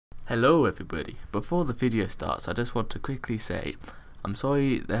Hello everybody, before the video starts I just want to quickly say I'm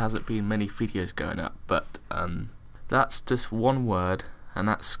sorry there hasn't been many videos going up, but that's just one word, and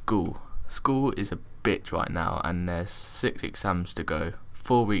that's school. School is a bitch right now, and there's 6 exams to go,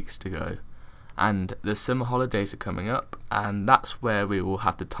 4 weeks to go, and the summer holidays are coming up, and that's where we will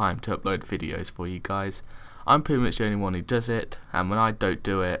have the time to upload videos for you guys. I'm pretty much the only one who does it, and when I don't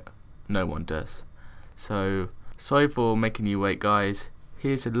do it, no one does. So sorry for making you wait, guys.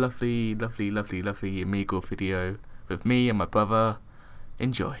 Here's a lovely Omegle video with me and my brother.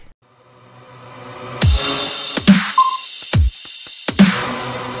 Enjoy.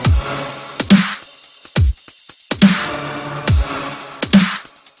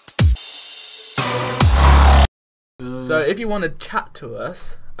 So if you want to chat to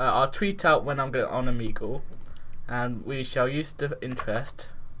us, I'll tweet out when I'm going on Omegle, and we shall use the interest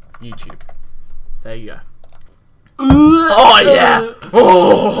YouTube. There you go. Oh yeah!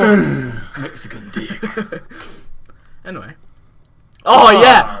 Oh, Mexican dick. Anyway. Oh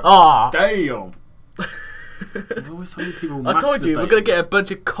yeah! Oh. Damn. There's always so many people. I told you we're gonna get a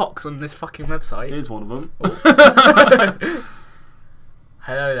bunch of cocks on this fucking website. Here's one of them. Oh.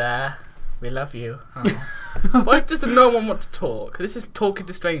 Hello there. We love you. Oh. Why does no one want to talk? This is talking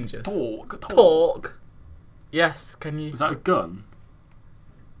to strangers. Talk. Yes. Can you? Is that a gun?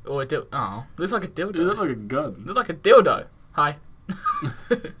 Or a dildo? Oh, looks like a dildo. It looks like a gun. Looks like a dildo. Hi.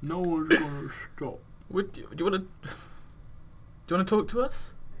 No one's gonna stop. Do you want to talk to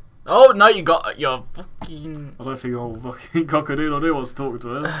us? Oh no, you got your fucking. I don't think old fucking cockadoodle wants to talk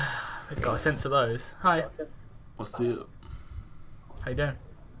to us. I've got a sense of those. Hi. What's it? How you doing?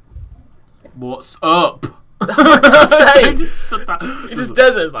 What's up? He just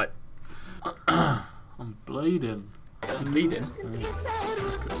does it. It's like I'm bleeding. bleeding.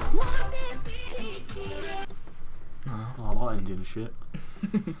 Oh, I like Indian shit.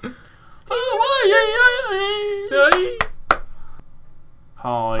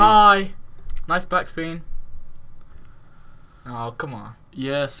 Hi. Hi. Nice black screen. Oh, come on.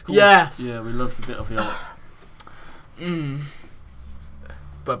 Yes. Course. Yes. Yeah, we love the bit of the art.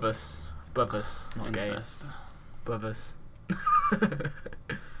 Brothers, not Incest. gay. Brothers. I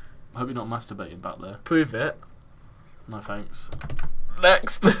hope you're not masturbating back there. Prove it. No thanks.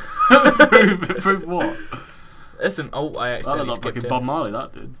 Next. Prove what? There's some. Oh, I That accidentally looked like skipped fucking it. Bob Marley,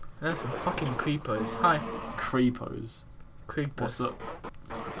 that did. There's some fucking creepos. Hi. Creepos. Creepers. What's up?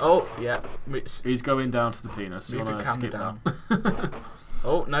 Oh, yeah. He's going down to the penis. You Move the wanna camera skip down. that?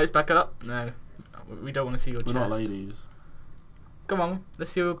 Oh, no, it's back up. No. We don't want to see your We're chest. not ladies. Come on.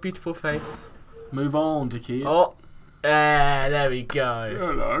 Let's see your beautiful face. Move on, Dickie. Oh. There we go.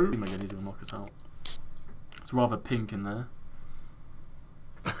 Hello. Oh my god, he's gonna knock us out. It's rather pink in there.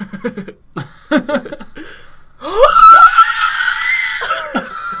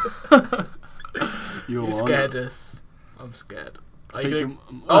 You scared us. I'm scared. Are you gonna...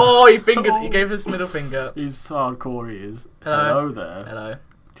 Oh, he fingered. He gave us middle finger. He's hardcore. He is. Hello. Hello there. Hello. Do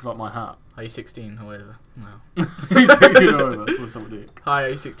you like my hat? Are you 16 or whatever? No. He's 16 or whatever. What's up with dick? Hi, are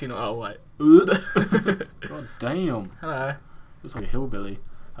you 16 or... Oh, wait. God damn. Hello. Looks like a hillbilly.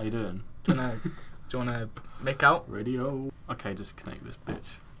 How you doing? Do you wanna make out? Radio. Okay, disconnect this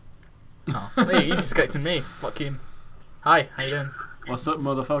bitch. Oh, hey, you disconnected me. Fuck you. Hi, how you doing? What's up,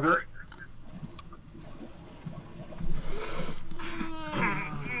 motherfucker?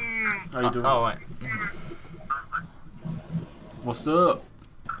 How you doing? Oh, right. What's up?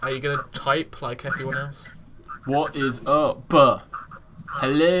 Are you gonna type like everyone else? What is up?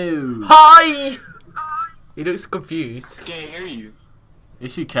 Hello. Hi! He looks confused. I can't hear you.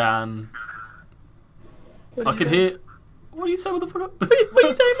 Yes, you can. I can hear. What do you say, motherfucker? What are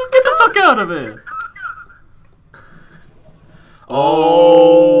you saying? Get the fuck out of here!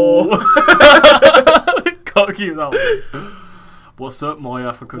 Oh! Can't keep that one. What's up, my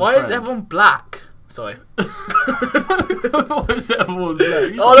African Why friend? is everyone black? Sorry. Why is everyone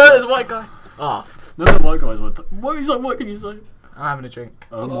black? Oh no, there's a white guy. Oh. No, the white guys want. What? He's like, what can you say? I'm having a drink.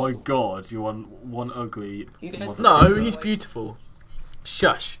 Oh my god, you want one ugly. No, he's beautiful.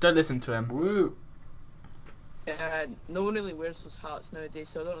 Shush! Don't listen to him. Woo. No one really wears those hats nowadays,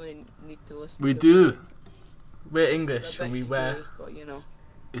 so I don't really need to listen We to do. We're it. English I and bet we you wear. do, but, you know.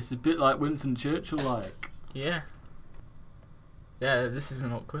 It's a bit like Winston Churchill, like. Yeah. Yeah, this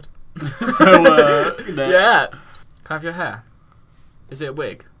isn't awkward. So, next. Yeah. Can I have your hair? Is it a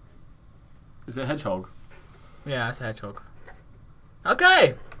wig? Is it a hedgehog? Yeah, it's a hedgehog.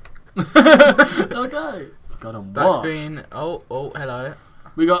 Okay. Okay. Got 'em Back washed. screen. Oh, hello.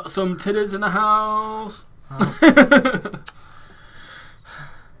 We got some titties in the house.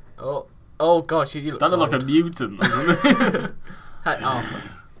 Oh, oh gosh, you look That looked like a old. mutant. Doesn't it? Hey, oh.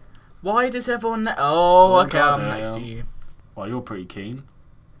 Why does everyone... Oh, Oh, okay, I'm goddamn. next to you. Well, you're pretty keen.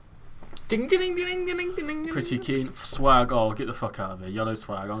 Ding, ding, ding, ding, ding, ding, ding, ding. Pretty keen. Swag. Oh, get the fuck out of here. Yellow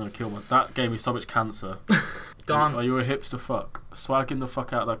swag. I'm gonna kill my... That gave me so much cancer. Dance. Are you a hipster fuck? Swagging the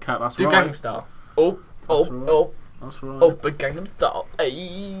fuck out of that cat. That's Do right. Gangnam Style. Oh, That's oh, right. oh. That's right. Oh, but Gangnam Style.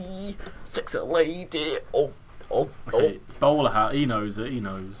 Ayy. Sexy lady. Oh, oh, Okay. Bowler hat. He knows it. He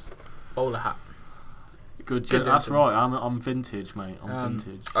knows. oh. Bowler hat. Good. Good That's gentleman. right. I'm vintage, mate. I'm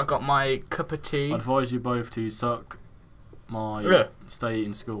vintage. I got my cup of tea. I advise you both to suck my Yeah. stay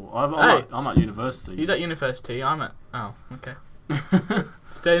in school. Hey. I'm at university. He's at university. I'm at... Oh, okay.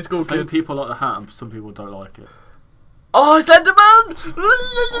 Stay in school, I think kids. people like the hat and some people don't like it. Oh, SLENDERMAN!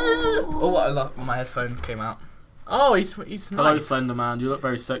 Oh, what I love. My headphone came out. Oh, he's Hello, nice. SlenderMan. You look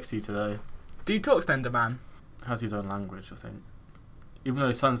very sexy today. Do you talk SLENDERMAN? Has his own language, I think. Even though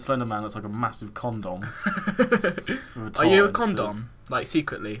SlenderMan looks like a massive condom. Are you a condom? Like,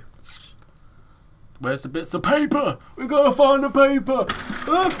 secretly? Where's the bits of paper? We gotta find the paper.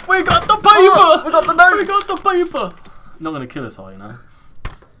 We got the paper! We got the notes! We got the paper. Not gonna kill us, are you now?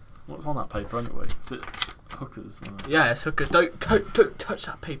 What's on that paper anyway? Is it hookers? No. Yeah, it's hookers. Don't touch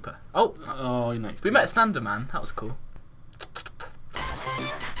that paper. Oh, Oh, you're next. we met SLENDERMAN. That was cool.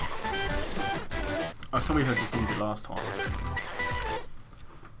 I saw we heard this music last time.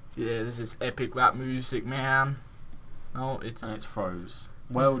 Yeah, this is epic rap music, man. Oh, it's... And it's froze.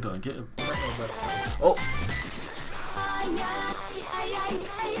 Well done. Get a... Oh!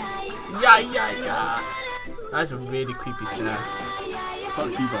 Yeah, yeah, yeah! That's a really creepy stare.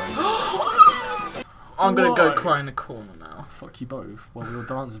 Fuck you both. I'm gonna go Why? cry in the corner now. Fuck you both. While we were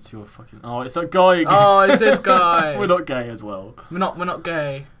dancing to your fucking... Oh, it's that guy again. Oh, it's this guy! We're not gay as well. We're not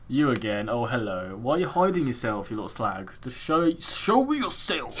gay. You again. Oh, hello. Why are you hiding yourself, you little slag? Just show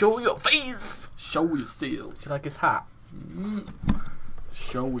yourself. Show your face! Show yourself. Do you like his hat?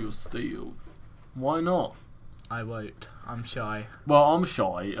 Show yourself. Why not? I won't. I'm shy. Well, I'm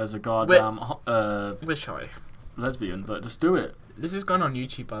shy as a goddamn We're shy. lesbian, but just do it. This is going on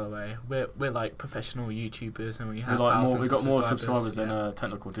YouTube, by the way. We're like professional YouTubers, and we have We got more subscribers yeah. than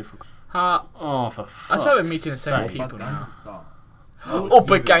technical difficulty. Oh, For fuck's I swear we're meeting the same sake. people now. Oh,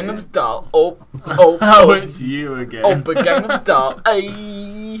 but Gangnam Style. Oh, Oh, oh. it's you again. Oh, but Gangnam Style.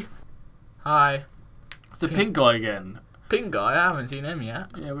 Ayy. Hi. It's the pink guy again. Pink guy. I haven't seen him yet.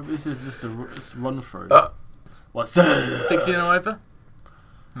 Yeah, but this is just a run through. What's that? 16 and over.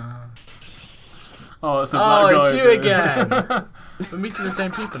 Oh, it's the black guy. It's you again. We're meeting the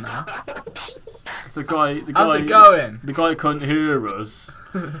same people now. It's the guy. How's it going? The guy couldn't hear us.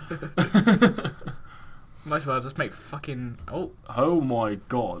 Might as well just make fucking... Oh. Oh my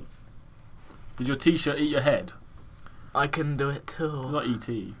god. Did your t-shirt eat your head? I can do it It's too. like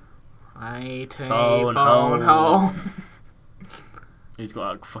E.T. Phone home. He's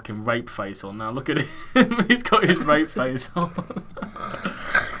got a fucking rape face on now. Look at him. He's got his rape face on.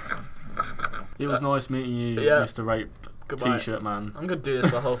 It was nice meeting you, Yeah. Mr. Rape Goodbye. T-shirt man. I'm gonna do this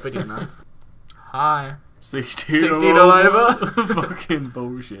for the whole video now. Hi. 16 16 all over. Fucking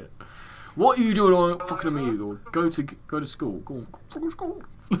bullshit. What are you doing on fucking Omegle? Go to school. Go on, fucking school.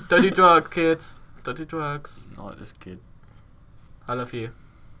 Don't do drugs, kids. Don't do drugs. I like this kid. I love you.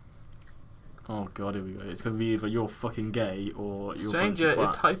 Oh god, here we go. It's gonna be either you're fucking gay or you're Stranger a bunch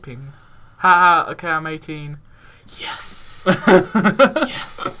is of twats. typing. Ha, okay, I'm 18. Yes.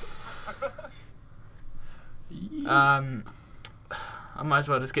 Yes. I might as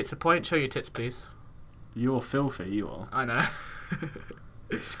well just get to the point. Show your tits, please. You're filthy, you are. I know.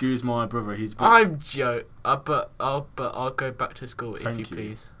 Excuse my brother, he's... I'm joke. But I'll go back to school if Thank you you.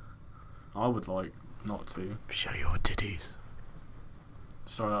 please. I would like not to. Show your titties.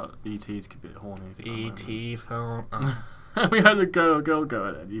 Sorry, that ET's a bit horny. at that moment. E.T. phone. We had a girl go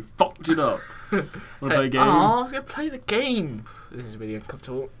at it. You fucked it up. Wanna play a game? Oh, I was gonna play the game. This is really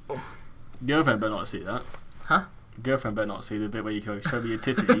uncomfortable. Girlfriend better not see that. Huh? Girlfriend better not see the bit where you go, show me your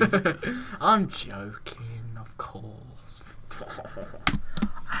titties. I'm joking, of course.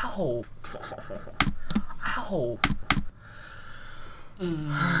 Ow. Ow.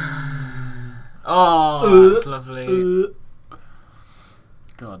 Oh, that's lovely.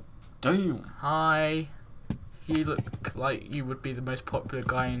 God damn. Hi. You look like you would be the most popular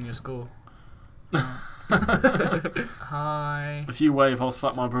guy in your school. Hi. If you wave, I'll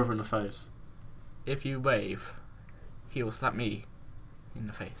slap my brother in the face. If you wave, he will slap me in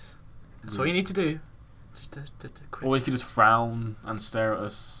the face. That's all you need to do. Just a quick. Or you could just frown and stare at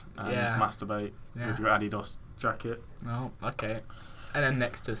us and Yeah. masturbate with your Adidas jacket. Oh, okay. And then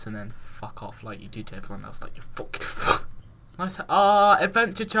next to us, and then fuck off like you do to everyone else. Like you fuck. Nice. Ah,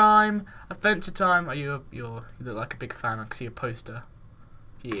 adventure time! Adventure time! You look like a big fan. I can see a poster.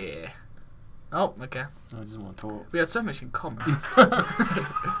 Yeah. Oh, okay. I just want to talk. We had so much in common.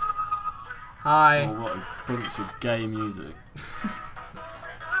 Hi. Oh, what a bunch of gay music.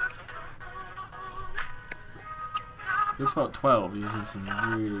 He looks about 12, he's in some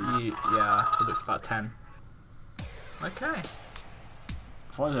really... Yeah, he looks about 10. Okay.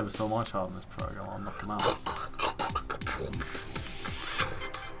 If I ever saw my child in this programme, I'll knock him out.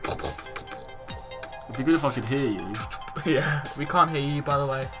 It'd be good if I could hear you. Yeah, we can't hear you, by the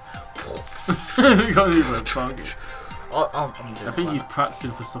way. We can't hear my tongue. I think he's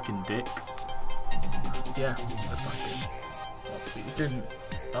practicing for sucking dick. Yeah, that's not good. You didn't.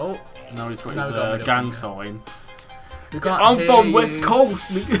 Oh. Now he's got Now we got his middle gang finger. sign. We can't I'm hear from you. West Coast,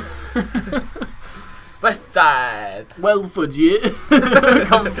 nigga. West Side. Welford, yeah.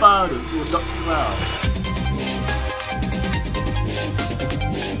 Come find us, we'll knock you out.